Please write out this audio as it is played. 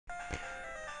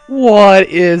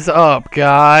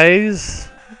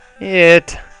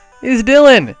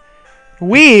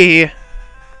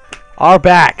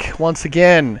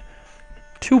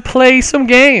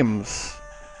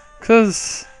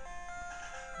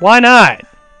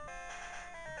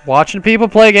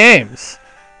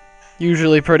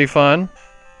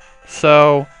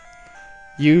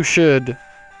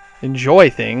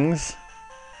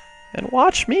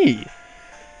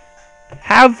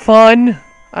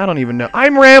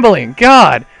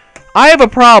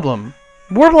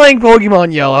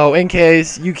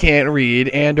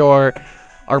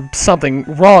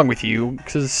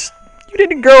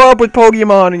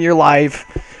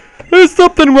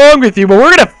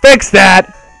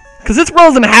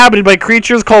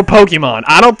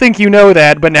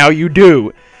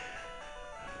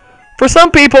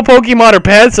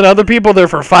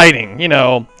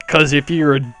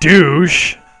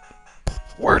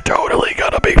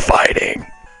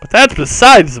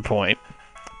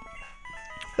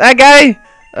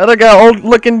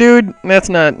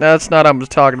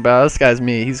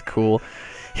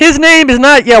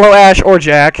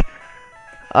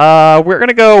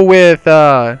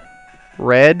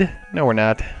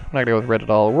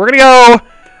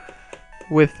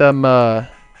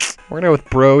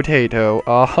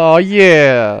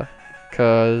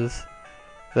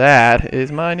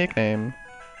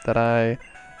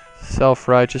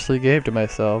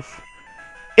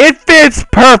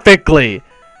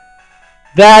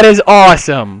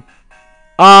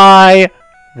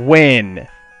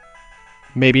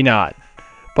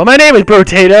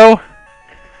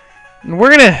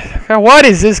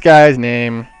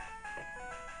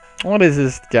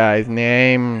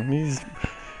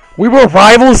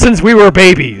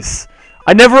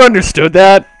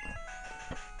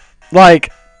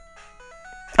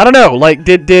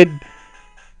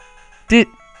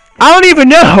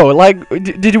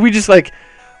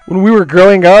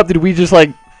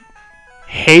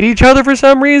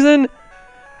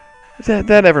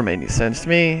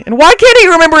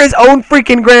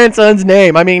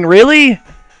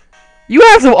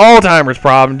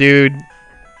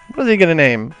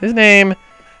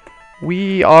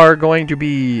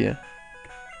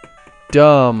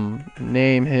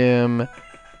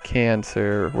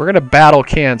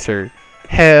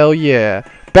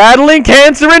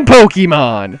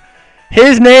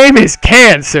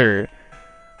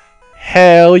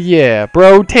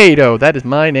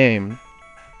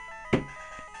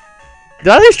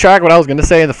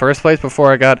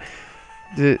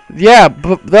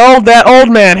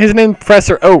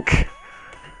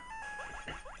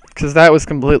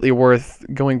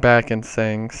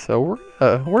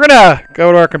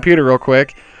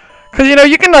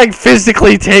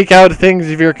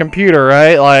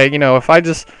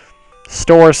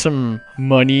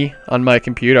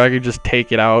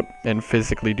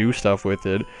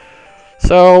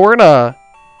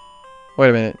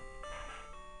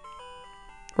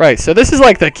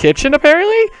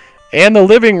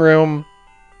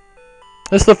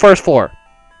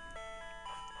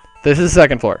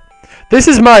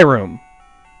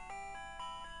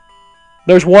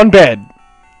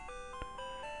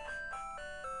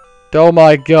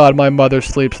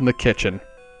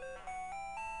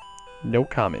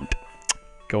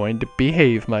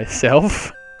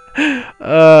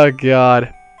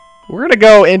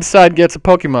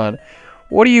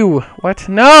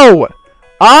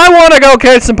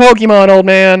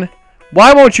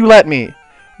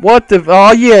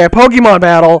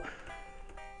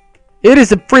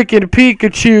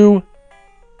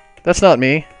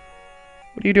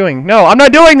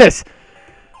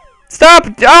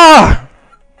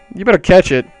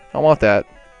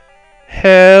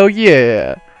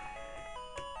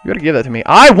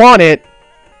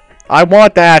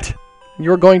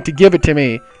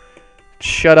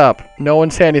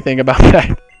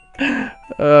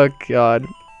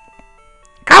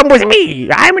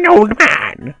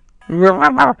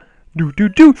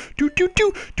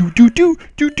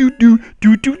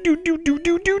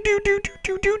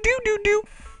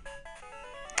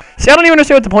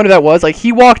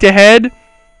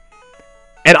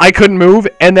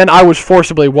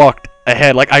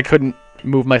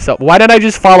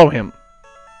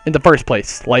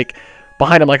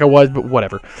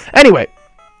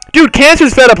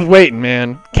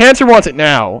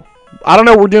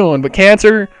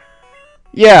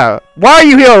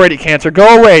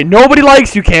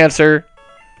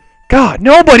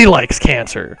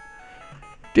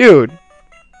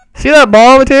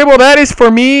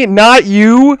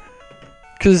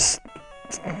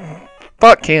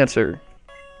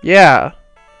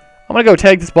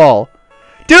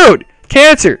Dude,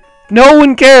 Cancer. No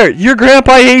one cares. Your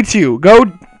grandpa hates you. Go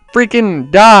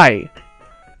freaking die.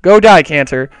 Go die,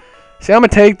 Cancer. See, I'm gonna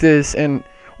take this and...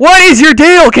 What is your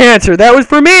deal, Cancer? That was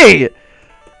for me.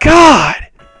 God.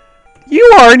 You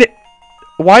aren't...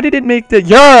 Why did it make the...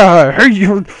 Yeah,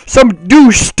 you, some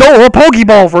douche stole a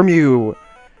Pokeball from you.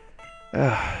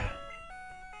 Oh,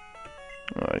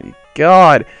 my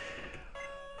God.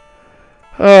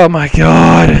 Oh, my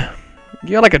God.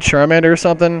 You got like a Charmander or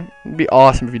something? It'd be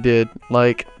awesome if you did.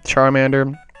 Like,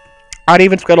 Charmander. I'd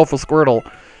even Squirtle for Squirtle.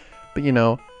 But, you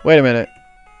know. Wait a minute.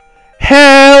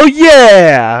 Hell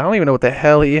yeah! I don't even know what the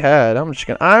hell he had. I'm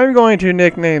going to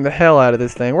nickname the hell out of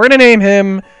this thing. We're gonna name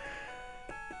him...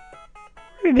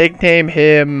 We're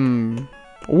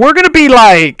gonna be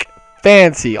like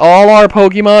fancy. All our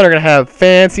Pokemon are gonna have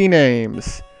fancy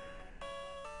names.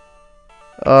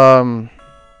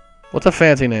 What's a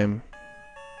fancy name?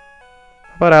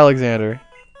 How about Alexander?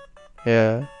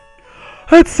 Yeah.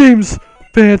 That seems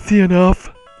fancy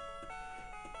enough.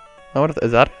 Oh, what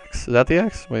is that X? Is that the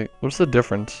X? Wait, what's the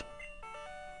difference?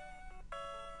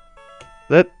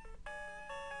 That...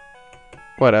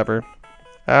 Whatever.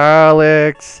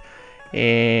 Alex...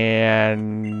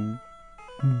 And...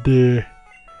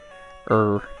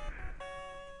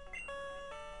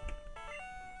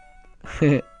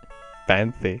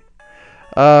 Fancy.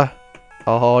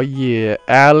 Oh yeah,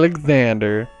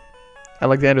 Alexander.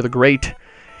 Alexander the Great.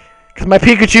 Because my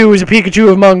Pikachu is a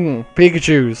Pikachu among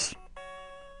Pikachus.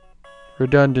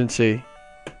 Redundancy.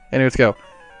 Anyway, let's go.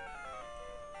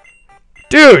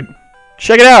 Dude!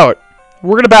 Check it out!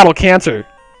 We're gonna battle Cancer.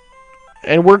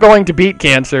 And we're going to beat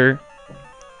Cancer.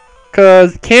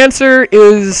 Because Cancer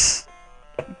is...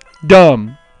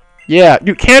 dumb. Yeah,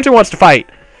 dude, Cancer wants to fight.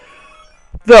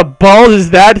 The balls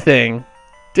is that thing?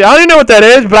 Dude, I don't even know what that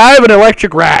is, but I have an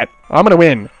electric rat. I'm gonna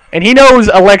win. And he knows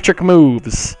electric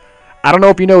moves. I don't know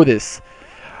if you know this.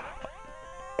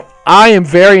 I am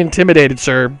very intimidated,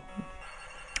 sir.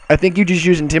 I think you just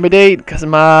use Intimidate, because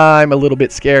I'm a little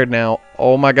bit scared now.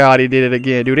 Oh my God, he did it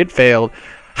again. Dude, it failed.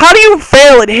 How do you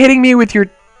fail at hitting me with your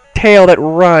tail that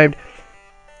rhymed?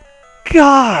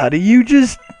 God, you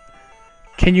just...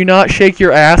 Can you not shake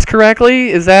your ass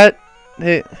correctly? Is that...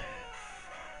 it?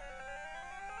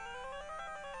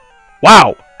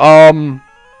 Wow.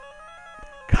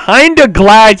 Kinda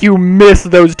glad you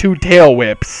missed those two tail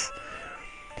whips.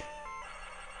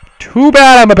 Too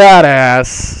bad I'm a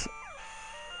badass.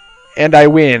 And I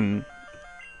win.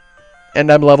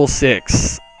 And I'm level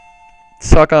 6.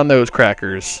 Suck on those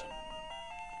crackers.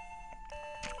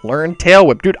 Learn Tail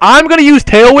Whip. Dude, I'm gonna use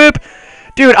Tail Whip?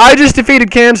 Dude, I just defeated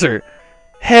Cancer.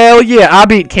 Hell yeah, I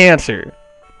beat Cancer.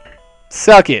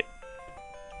 Suck it.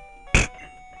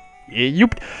 Yeah,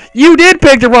 you did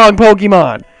pick the wrong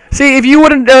Pokemon. See, if you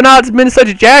would have not been such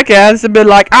a jackass and been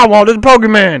like, I want this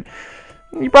Pokemon,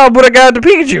 you probably would have got the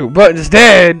Pikachu. But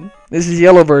instead, this is the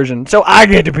yellow version, so I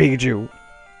get the Pikachu.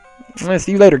 I'll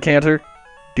see you later, Cancer.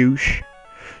 Douche.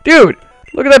 Dude,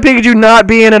 look at that Pikachu not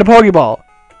being in a Pokeball.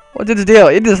 What's its deal?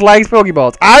 It just likes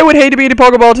Pokeballs. I would hate to be in a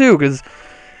Pokeball too, because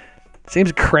it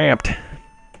seems cramped.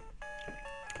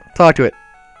 Talk to it.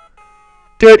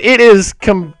 Dude, it is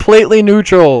completely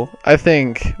neutral, I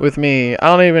think, with me.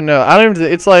 I don't even know.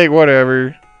 It's like,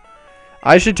 whatever.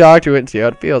 I should talk to it and see how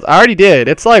it feels. I already did.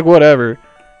 It's like, whatever.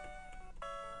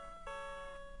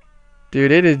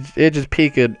 Dude, it just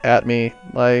peeked at me.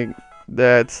 Like,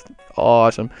 that's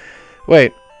awesome.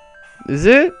 Wait. Is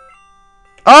it?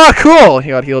 Ah, cool! He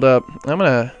got healed up. I'm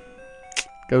gonna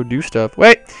go do stuff.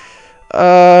 Wait.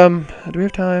 Do we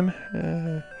have time?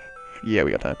 Yeah,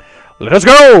 we got time. Let us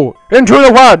go into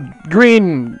the wood.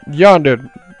 Green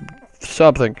yonder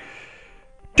something.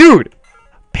 Dude,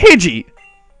 Pidgey.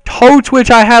 Toad Switch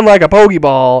I had like a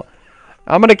Pokeball.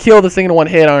 I'm gonna kill this thing in one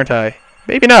hit, aren't I?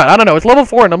 Maybe not. I don't know. It's level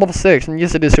 4 and I'm level 6. And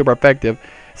yes, it is super effective.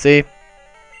 See?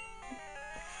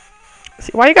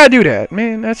 See, why you gotta do that?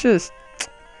 Man, that's just...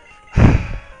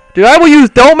 Dude, I will use...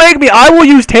 Don't make me... I will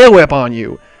use Tail Whip on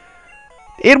you.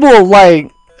 It will, like...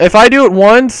 If I do it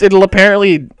once, it'll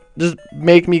apparently just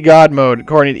make me God mode,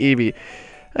 according to Eevee.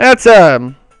 That's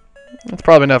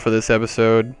probably enough for this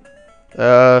episode.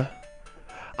 I'm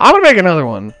gonna make another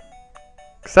one.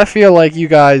 Because I feel like you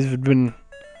guys have been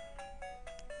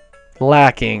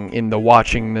lacking in the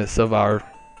watchingness of our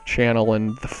channel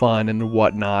and the fun and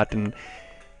whatnot. And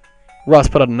Russ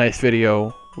put out a nice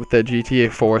video with the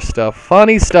GTA 4 stuff.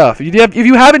 Funny stuff. If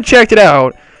you haven't checked it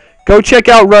out, go check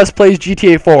out Russ Plays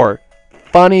GTA 4.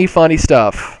 Funny, funny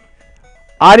stuff.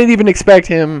 I didn't even expect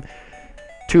him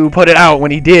to put it out when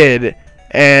he did,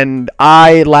 and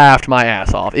I laughed my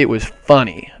ass off. It was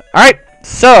funny. Alright,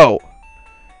 so,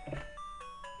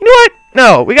 you know what?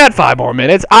 No, we got 5 more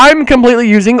minutes. I'm completely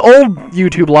using old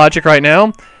YouTube logic right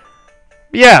now.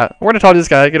 Yeah, we're gonna talk to this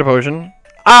guy, get a potion.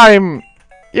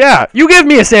 Yeah, you give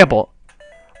me a sample.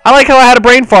 I like how I had a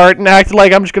brain fart and acted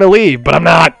like I'm just gonna leave, but I'm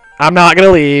not. I'm not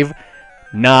gonna leave.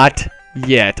 Not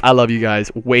yet. I love you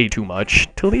guys way too much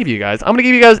to leave you guys. I'm gonna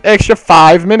give you guys extra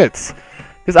 5 minutes.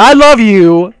 Because I love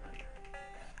you.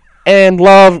 And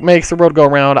love makes the world go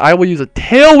round. I will use a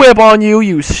tail whip on you,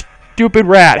 you stupid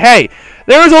rat. Hey,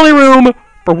 there is only room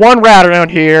for 1 rat around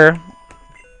here.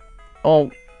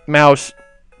 Oh, mouse,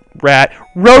 rat,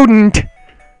 rodent.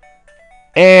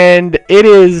 And it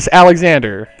is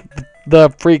Alexander, the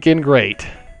freaking great.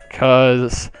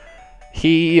 Because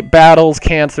he battles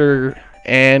cancer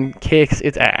and kicks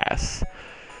its ass.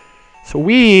 So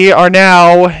we are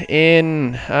now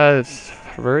in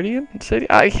Verdian City?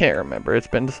 I can't remember. It's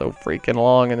been so freaking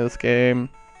long in this game.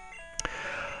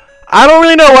 I don't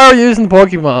really know why we're using the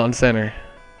Pokemon Center.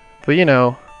 But you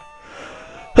know.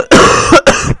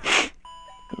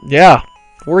 Yeah.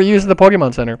 We're using the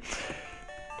Pokemon Center.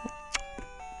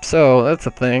 So, that's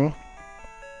a thing.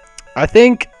 I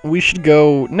think we should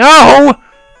go... No!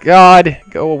 God,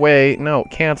 go away. No,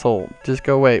 cancel. Just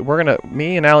go away. We're gonna...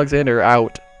 Me and Alexander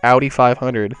out. Audi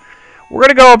 500. We're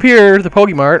gonna go up here to the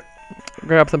Pokemart.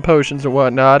 Grab some potions or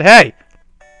whatnot. Hey!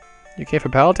 You came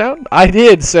from Palatown? I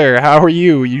did, sir. How are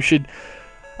you? You should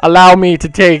allow me to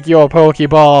take your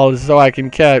Pokeballs so I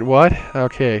can catch... What?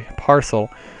 Okay,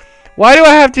 parcel. Why do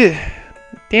I have to...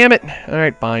 Damn it.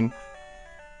 Alright, fine.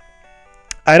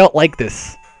 I don't like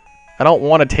this. I don't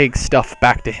want to take stuff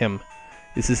back to him.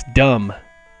 This is dumb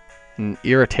and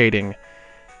irritating.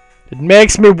 It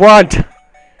makes me want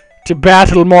to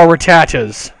battle more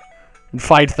Rattatas and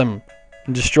fight them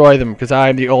and destroy them because I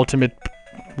am the ultimate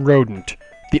rodent.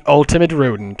 The ultimate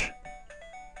rodent.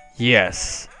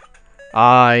 Yes.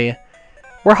 We're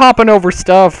hopping over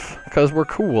stuff because we're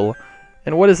cool.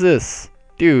 And what is this?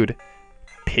 Dude.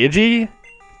 Pidgey?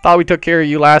 Thought we took care of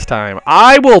you last time.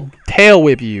 I will tail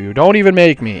whip you. Don't even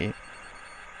make me.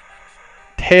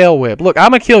 Tail whip. Look,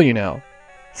 I'm gonna kill you now.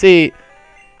 See,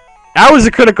 that was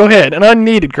a critical hit. An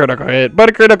unneeded critical hit, but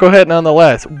a critical hit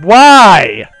nonetheless.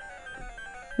 Why?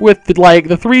 With,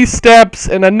 the 3 steps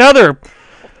and another...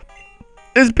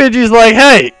 This Pidgey's like,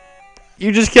 hey,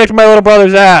 you just kicked my little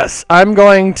brother's ass. I'm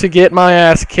going to get my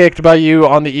ass kicked by you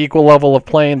on the equal level of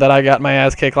playing that I got my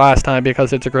ass kicked last time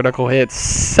because it's a critical hit.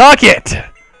 Suck it!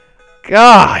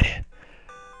 God.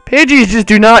 Pidgeys just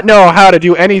do not know how to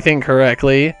do anything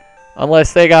correctly.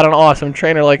 Unless they got an awesome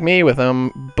trainer like me with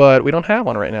them. But we don't have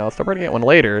one right now, so we're going to get one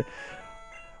later.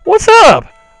 What's up?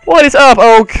 What is up,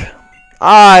 Oak?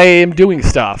 I am doing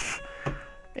stuff.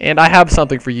 And I have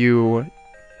something for you.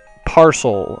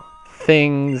 Parcel.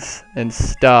 Things and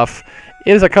stuff.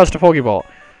 It is a custom Pokeball.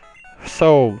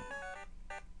 So.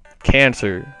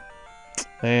 Cancer.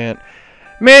 Man.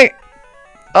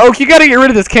 Oak, you gotta get rid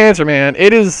of this cancer, man.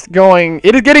 It is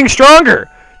getting stronger.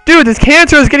 Dude, this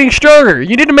cancer is getting stronger.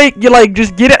 You need to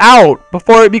just get it out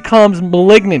before it becomes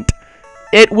malignant.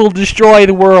 It will destroy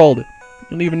the world. You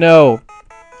don't even know.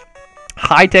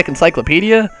 High-tech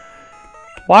encyclopedia?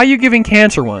 Why are you giving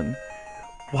cancer one?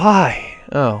 Why?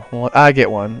 Oh, well, I get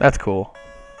one. That's cool.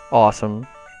 Awesome.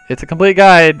 It's a complete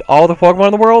guide. All the Pokemon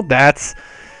in the world? That's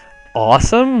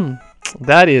awesome.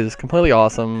 That is completely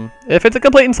awesome. If it's a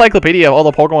complete encyclopedia of all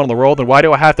the Pokemon in the world, then why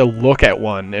do I have to look at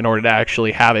one in order to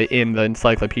actually have it in the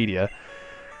encyclopedia?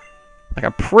 Like,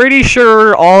 I'm pretty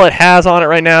sure all it has on it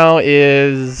right now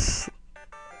is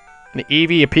an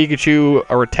Eevee, a Pikachu,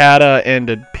 a Rattata, and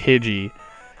a Pidgey.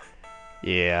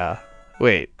 Yeah.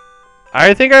 Wait.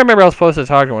 I think I remember I was supposed to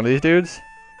talk to one of these dudes.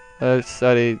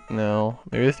 No.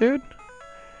 Maybe this dude?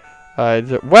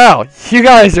 Wow, you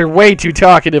guys are way too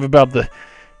talkative about the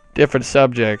different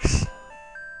subjects.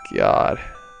 God.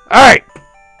 Alright.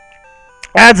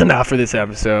 That's enough for this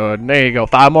episode. There you go.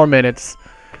 5 more minutes.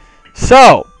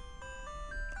 So,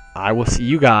 I will see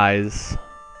you guys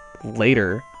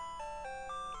later.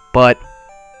 But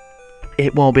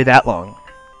it won't be that long.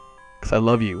 Because I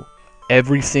love you.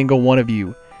 Every single one of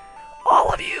you.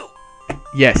 All of you.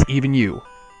 Yes, even you.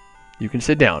 You can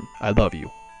sit down. I love you.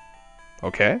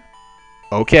 Okay?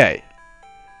 Okay.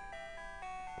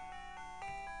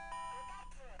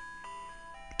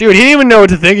 Dude, he didn't even know what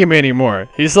to think of me anymore.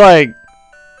 He's like,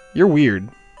 you're weird.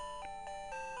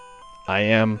 I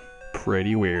am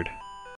pretty weird.